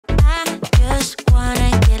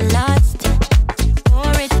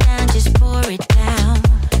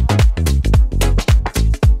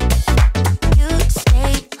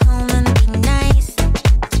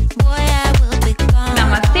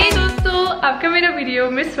आपका मेरा वीडियो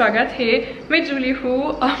में स्वागत है। मैं जूली हूँ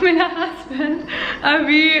और मेरा हस्बैंड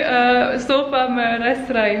अभी सोफा में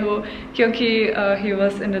रेस्ट रही हो क्योंकि he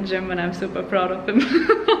was in the gym and I'm super proud of him.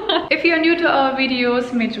 If you are new to our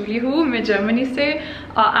videos, मैं जूली हूँ, मैं जर्मनी से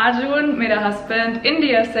और अर्जुन मेरा हस्बैंड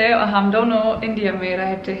इंडिया से और हम दोनों इंडिया में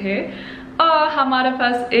रहते हैं और हमारे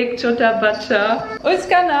पास एक छोटा बच्चा,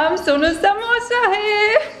 उसका नाम सोनू समोसा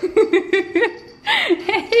है।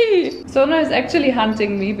 Hey! Sona is actually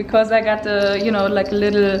hunting me because I got a, you know, like a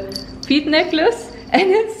little feet necklace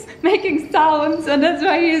and it's making sounds and that's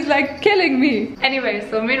why he's like killing me. Anyway,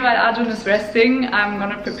 so meanwhile Arjun is resting, I'm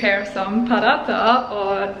gonna prepare some paratha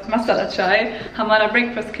or masala chai, hamara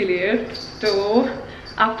breakfast ke liye. So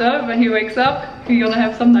after, when he wakes up, we're gonna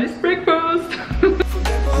have some nice breakfast.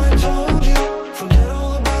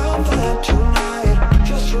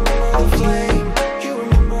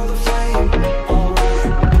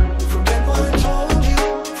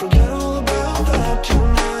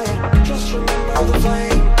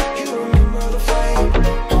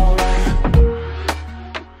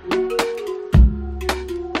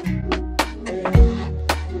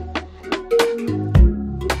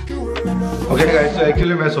 तो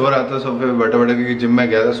actually मैं सो रहा था सोफे पे बैठे बैठे क्योंकि gym में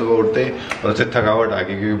गया था सुबह उठते ही और उससे थकावट आ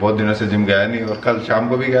गई क्योंकि बहुत दिनों से जिम गया नहीं और कल शाम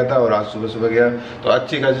को भी गया था और आज सुबह सुबह गया तो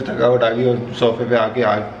अच्छी खासी थकावट आ गई और सोफे पे आके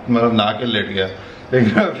मतलब नहा के लेट गया। लेकिन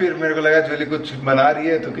फिर मेरे को लगा जूली कुछ बना रही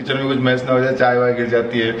है तो किचन में कुछ मैस ना हो जाए, चाय वाय गिर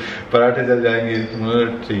जाती है, पराठे जल जाएंगे, तो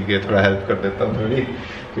ठीक है थोड़ा हेल्प कर देता हूँ थोड़ी,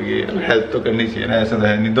 क्योंकि हेल्प तो करनी चाहिए ना, ऐसा तो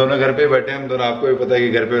है नहीं। दोनों घर पे बैठे हैं हम दोनों, आपको भी पता है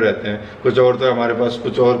कि घर पे रहते हैं, कुछ और तो हमारे पास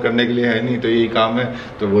कुछ और करने के लिए है नहीं, तो यही काम है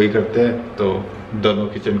तो वही करते हैं, तो दोनों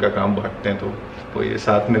किचन का काम बांटते हैं, तो वो ये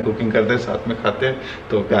साथ में कुकिंग करते हैं, साथ में खाते हैं,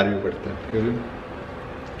 तो प्यार भी बढ़ता है।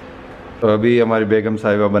 तो अभी हमारी बेगम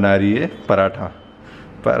साहिबा बना रही है पराठा,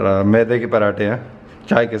 मैदे के पराठे हैं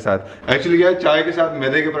चाय के साथ। एक्चुअली क्या है, चाय के साथ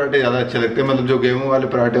मैदे के पराठे ज़्यादा अच्छे लगते हैं, मतलब जो गेहूं वाले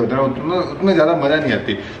पराठे होते हैं उनमें ज़्यादा मज़ा नहीं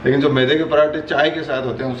आती, लेकिन जो मैदे के पराठे चाय के साथ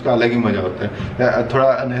होते हैं उसका अलग ही मज़ा होता है। थोड़ा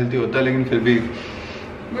अनहेल्थी होता है लेकिन फिर भी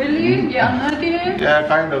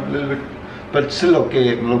kind of little bit but still okay,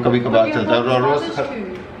 मतलब कभी कभार चलता है। रोज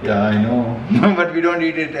Yeah, I know, but we don't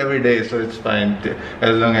eat it every day, so it's fine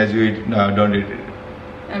as long as you don't eat it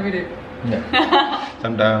every day. Yeah.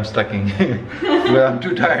 Sometimes I'm stucking, but I'm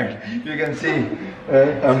too tired. You can see,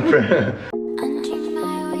 I'm.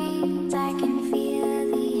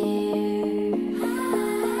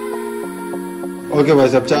 Okay भाई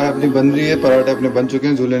साहब, चाय अपनी बन रही है, पराठे अपने बन चुके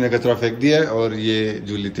हैं, जूली ने कचरा फेंक दिया है और ये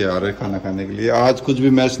जूली तैयार है खाना खाने के लिए। आज कुछ भी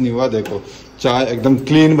मैच नहीं हुआ, देखो चाय एकदम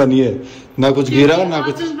क्लीन बनी है, ना कुछ गिरा ना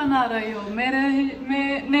कुछ। बना रही हो, मैं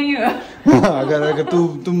नहीं हुआ। अगर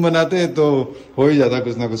तुम बनाते तो हो ही जाता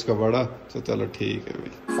कुछ ना कुछ का बड़ा, तो चलो ठीक है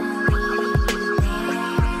भाई।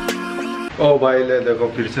 ओ भाई ले देखो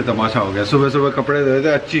फिर से तमाशा हो गया, सुबह सुबह कपड़े धोए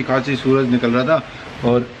थे, अच्छी खासी सूरज निकल रहा था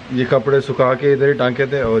और ये कपड़े सुखा के इधर ही टांके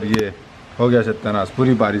थे और ये हो गया सत्यानाश,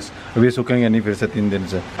 पूरी बारिश। अभी सूखेंगे नहीं फिर से 3 दिन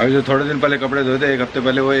से। अभी जो थोड़े दिन पहले कपड़े धोए थे 1 हफ्ते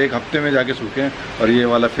पहले, वो 1 हफ्ते में जाके सूखे और ये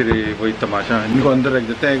वाला फिर वही तमाशा है। इनको अंदर रख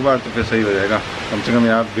देते हैं एक बार तो फिर सही हो जाएगा, कम से कम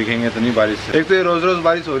यहाँ भीगेंगे तो नहीं बारिश से। एक तो ये रोज रोज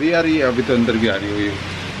बारिश हो रही है यार, ये अभी तो अंदर भी आ रही हुई।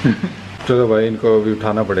 चलो भाई इनको अभी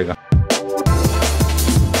उठाना पड़ेगा।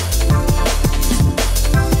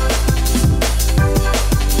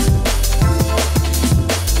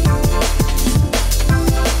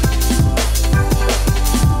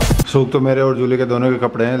 सूख तो मेरे और जूली के दोनों के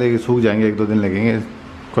कपड़े हैं, लेकिन सूख जाएंगे, 1-2 दिन लगेंगे,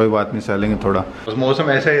 कोई बात नहीं, सहलेंगे थोड़ा। बस मौसम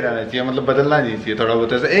ऐसा ही रहना चाहिए, मतलब बदलना नहीं चाहिए थोड़ा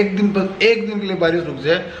बहुत ऐसा। एक दिन के लिए बारिश रुक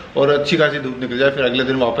जाए और अच्छी खासी धूप निकल जाए, फिर अगले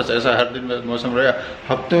दिन वापस ऐसा हर दिन मौसम रहेगा।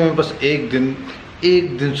 हफ्ते में बस एक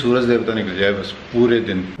दिन सूरज देवता निकल जाए बस पूरे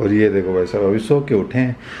दिन। और ये देखो भाई साहब अभी सो के उठे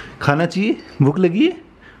हैं, खाना चाहिए, भूख लगी है?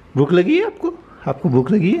 भूख लगी है आपको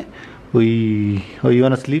भूख लगी है? You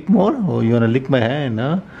वांना sleep more? You वांना leak my hand?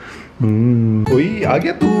 ओई आ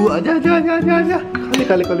गया तू, आजा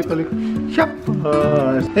खाले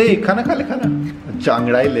शाबाश। हे खाना खा ले, खाना। अच्छा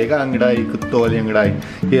अंगड़ाई लेगा, अंगड़ाई, कुत्तों वाली अंगड़ाई।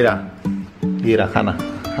 ये रहा खाना,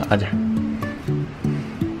 आजा।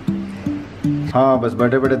 हाँ बस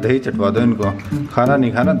बैठे बैठे दही चटवा दो इनको, खाना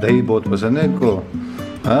नहीं खाना, दही बहुत पसंद है इनको।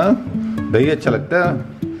 हाँ दही अच्छा लगता है,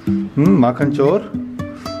 माखन चोर।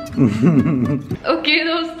 ओके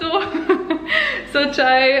दोस्तों, so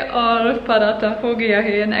चाय और पराठा हो गया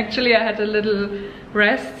है and actually I had a little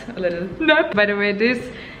rest, a little nap. By the way, this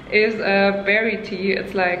is a berry tea.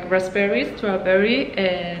 It's like raspberry, strawberry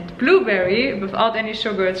and blueberry without any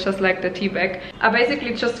sugar. It's just like the tea bag. I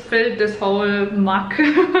basically just filled this whole mug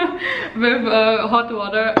with hot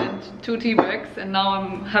water and 2 tea bags, and now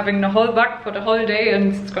I'm having the whole mug for the whole day,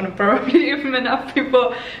 and it's gonna probably even enough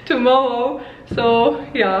people tomorrow. So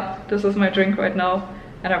yeah, this is my drink right now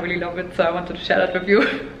and I really love it, so I wanted to share that with you.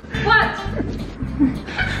 What?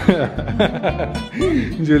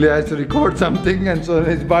 Julia has to record something and so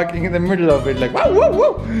is barking in the middle of it like wow wow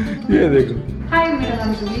wow. ये देखो. Hi, मेरा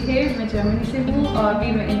नाम जूली है, मैं Germany से हूँ और अभी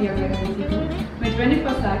मैं इंडिया में रहती हूँ. मैं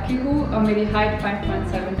 24 साल की हूँ और मेरी हाइट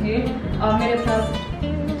 5.7 है और मेरे साथ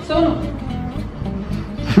सोनू.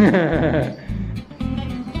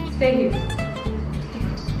 Stay here.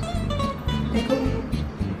 देखो.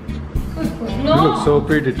 No. You look so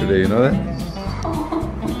pretty today, you know that?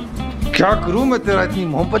 क्या करूँ मैं तेरा इतनी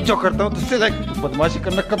मोहब्बत जो करता हूँ तुझसे लाइक तू बदमाशी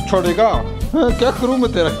करना कब छोड़ेगा? क्या करूँ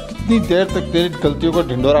मैं तेरा कितनी देर तक तेरी गलतियों का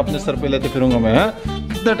ढिंडोरा अपने सर पे लेते फिरूंगा मैं?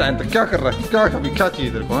 कितना टाइम तक क्या कर रहा है? क्या कभी क्या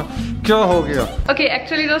चाहिए तेरे को? क्या हो गया? Okay,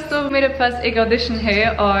 actually दोस्तों मेरे पास एक ऑडिशन है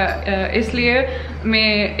और इसलिए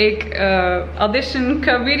मैं एक ऑडिशन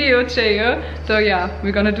का वीडियो चाहिए तो yeah,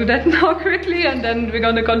 we're gonna do that now quickly and then we're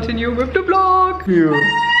gonna continue with the vlog.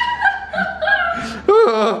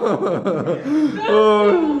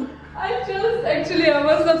 Actually I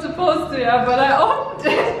was not supposed to, yeah, but I opened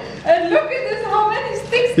it and look at this, how many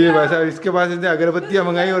sticks. ये भाई साहब इसके पास इसने अगरबत्तियाँ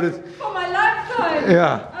मंगाई और for my lifetime.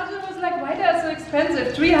 Yeah. I was like, why they are so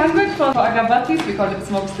expensive? 300 for agabattis, we call it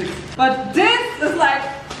smoke sticks. But this is like,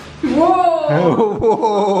 whoa.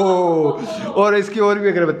 और इसकी और भी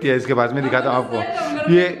अगरबत्तियाँ इसके पास मैं दिखाता हूँ आपको.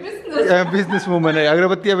 ये बिजनेस वूमन है,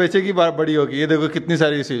 अगरबत्तियाँ बेचेगी बड़ी होगी. ये देखो कितनी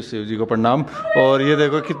सारी शिव जी को प्रणाम. और ये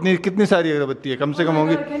देखो कितनी सारी अगरबत्ती है, कम से कम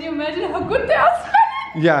होंगी.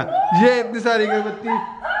 या ये इतनी सारी अगरबत्ती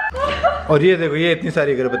और ये देखो ये इतनी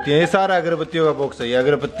सारी अगरबत्तियाँ. ये सारा अगरबत्तियों का बॉक्स है. ये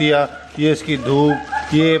अगरबत्तियाँ, ये इसकी धूप,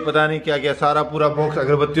 ये पता नहीं क्या क्या सारा पूरा बॉक्स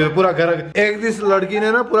अगरबत्तियों से पूरा घर. एक दिन लड़की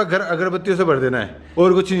ने ना पूरा घर अगरबत्तियों से भर देना है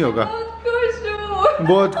और कुछ नहीं होगा.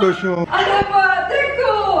 बहुत खुश हूँ.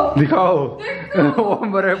 दिखाओ.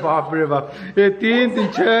 अरे बाप रे बाप. ये 3 3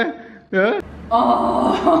 6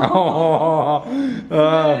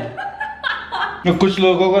 कुछ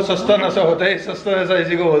लोगों को सस्ता नशा होता है. सस्ता नशा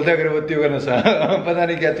इसी को बोलते हैं, अगरबत्तियों का नशा. पता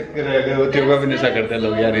नहीं क्या चक्कर है, अगरबत्तियों का भी नशा करते हैं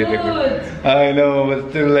लोग यार. ये देखो. I know but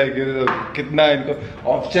still like कितना इनको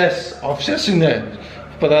ऑब्सेशन है,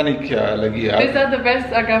 पता नहीं क्या लगी यार. These are the best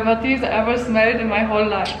agabattis I ever smelled in my whole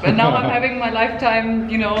life, but now I'm having my lifetime,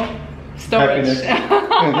 you know, storage.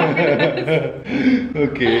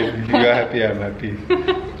 Okay, you are happy, I'm happy.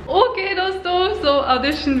 Okay दोस्तों, so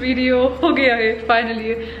audition video हो गया है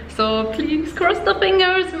finally. So please cross the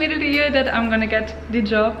fingers मेरे लिए that I'm gonna get the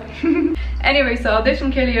job. Anyway, so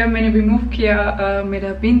audition के लिए मैंने remove किया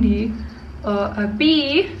मेरा बिंदी. अभी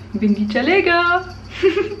बिंदी चलेगा.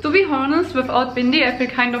 To be honest, without bindi I feel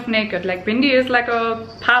kind of naked. Like bindi is like a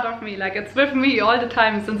part of me, like it's with me all the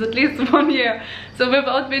time since at least 1 year. So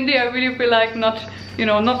without bindi I really feel like not, you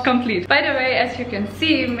know, not complete. By the way, as you can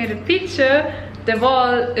see in the picture, the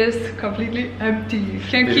wall is completely empty.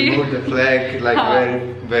 We remove the flag like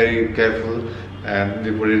very careful and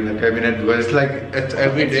we put it in the cabinet because it's like it's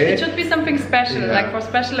every day. It should be something special, like for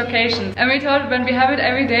special occasions. And we thought when we have it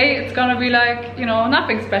every day, it's gonna be like, you know,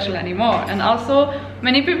 nothing special anymore. And also,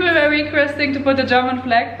 many people were requesting to put a German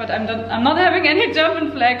flag, but I'm not having any German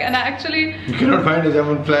flag, and I actually you cannot find a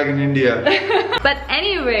German flag in India. But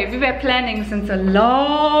anyway, we were planning since a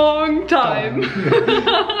long time.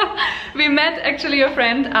 We met actually a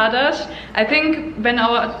friend, Adarsh, I think when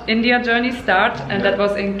our India journey started, and that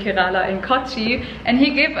was in Kerala, in Kochi, and he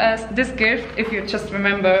gave us this gift. If you just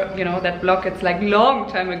remember, you know, that vlog, it's like long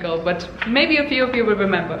time ago, but maybe a few of you will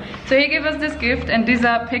remember. So he gave us this gift, and these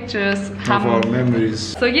are pictures of our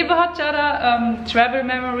memories. So ye bahut sara travel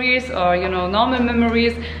memories or, you know, normal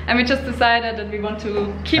memories, and we just decided that we want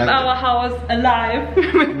to keep our house alive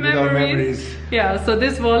with memories. Yeah, so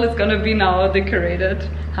this wall is gonna be now decorated.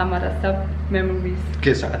 हमारा सब memories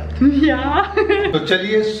के साथ. Yeah. तो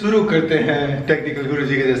चलिए शुरू करते हैं technical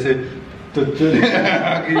गुरुजी के जैसे. तो चलिए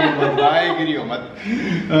गिरियो मत.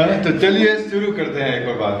 तो चलिए शुरू करते हैं एक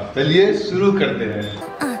और बात. चलिए शुरू करते हैं.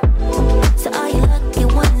 So all you lucky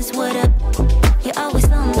ones, what up? You're always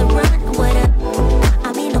on the run, what up? I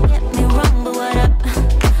mean, don't get me wrong, but what up?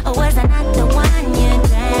 Or was I not the one you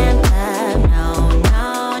dreamt of? No, no,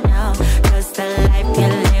 no. 'Cause the life you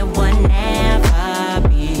live will never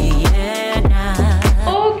be enough.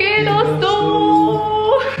 Okay, दोस्तों.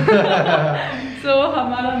 So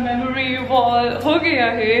हमारा memory wall हो गया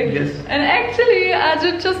है. Yes. And actually आज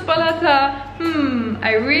just पढ़ा था. I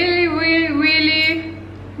really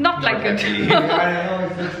not like it. I don't know,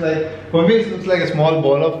 it looks like, for me it looks like a small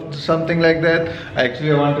ball of something like that.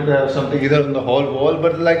 Actually I wanted to have something either on the whole wall,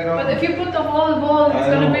 but like, you know. But if you put the whole wall, it's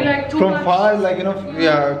gonna be like from far like you know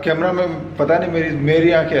camera में पता नहीं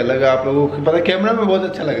मेरी आंखें अलग है, आप लोगों को पता है कैमरा में बहुत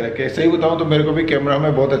अच्छा लग रहा है। कि सही बताऊं तो मेरे को भी कैमरा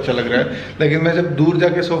में बहुत अच्छा लग रहा है, लेकिन मैं जब दूर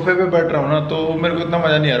जाके सोफे पे बैठ रहा हूँ ना तो मेरे को इतना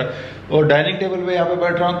मजा नहीं आ रहा, और डाइनिंग टेबल पे यहाँ पे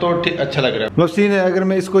बैठ रहा हूँ तो ठीक अच्छा लग रहा है। मतलब सीन है, अगर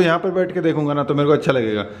मैं इसको यहाँ पे बैठ के देखूंगा ना तो मेरे को अच्छा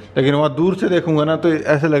लगेगा, लेकिन वहाँ दूर से देखूंगा ना तो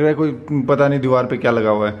ऐसा लग रहा है कोई पता नहीं दीवार पे क्या लगा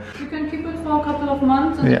हुआ है। For a couple of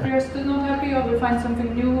months, and if we are still not happy or we find something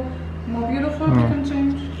new, more beautiful, we can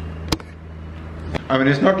change. I mean,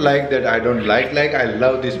 it's not like that I don't like I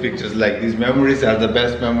love these pictures, like these memories are the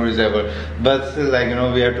best memories ever, but still, like, you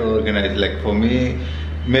know, we have to organize. Like for me,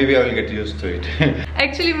 maybe I will get used to it.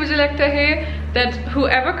 Actually, मुझे लगता है that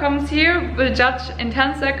whoever comes here will judge in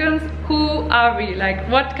 10 seconds who are we, like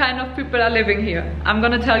what kind of people are living here. I'm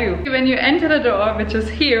gonna tell you. When you enter the door, which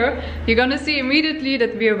is here, you're gonna see immediately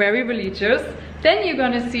that we are very religious. Then you're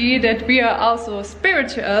gonna see that we are also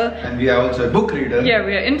spiritual. And we are also a book reader. Yeah,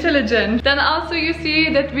 we are intelligent. Then also you see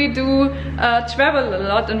that we do travel a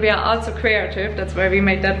lot, and we are also creative. That's why we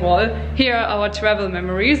made that wall. Here are our travel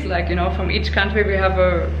memories, like, you know, from each country we have a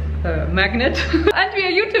magnet. And we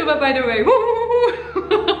are YouTuber, by the way.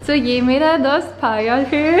 So ये मेरा दोस्त पायल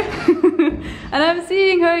है. And I'm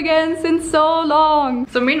seeing her again since so long.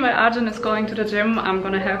 So meanwhile Arjun is going to the gym. I'm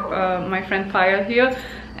gonna have my friend Payal here.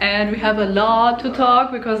 And we have a lot to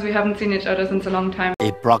talk because we haven't seen each other since a long time.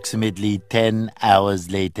 Approximately 10 hours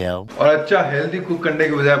later. और अच्छा healthy cook करने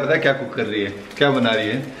के बजाय पता है क्या cook कर रही है, क्या बना रही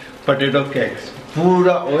है? पोटैटो केक्स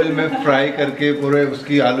पूरा ऑयल में फ्राई करके पूरे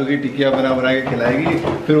उसकी आलू की टिकिया बना के खिलाएगी,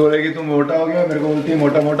 फिर बोलेगी तुम मोटा हो गया, मेरे को बोलती है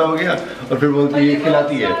मोटा हो गया, और फिर बोलती है ये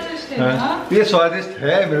खिलाती है। ये स्वादिष्ट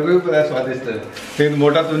है, मेरे को भी पता है स्वादिष्ट है, लेकिन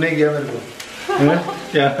मोटा तो नहीं गया मेरे को।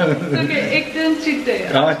 क्या एक दिन चीट डे।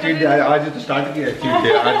 हाँ चीट डे, आज तो स्टार्ट किया चीट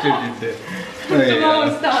डे, आज चीट डे।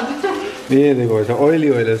 ये देखो ऐसा ऑयल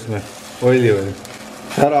है इसमें, ऑयल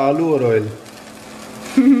सारा आलू और ऑयल।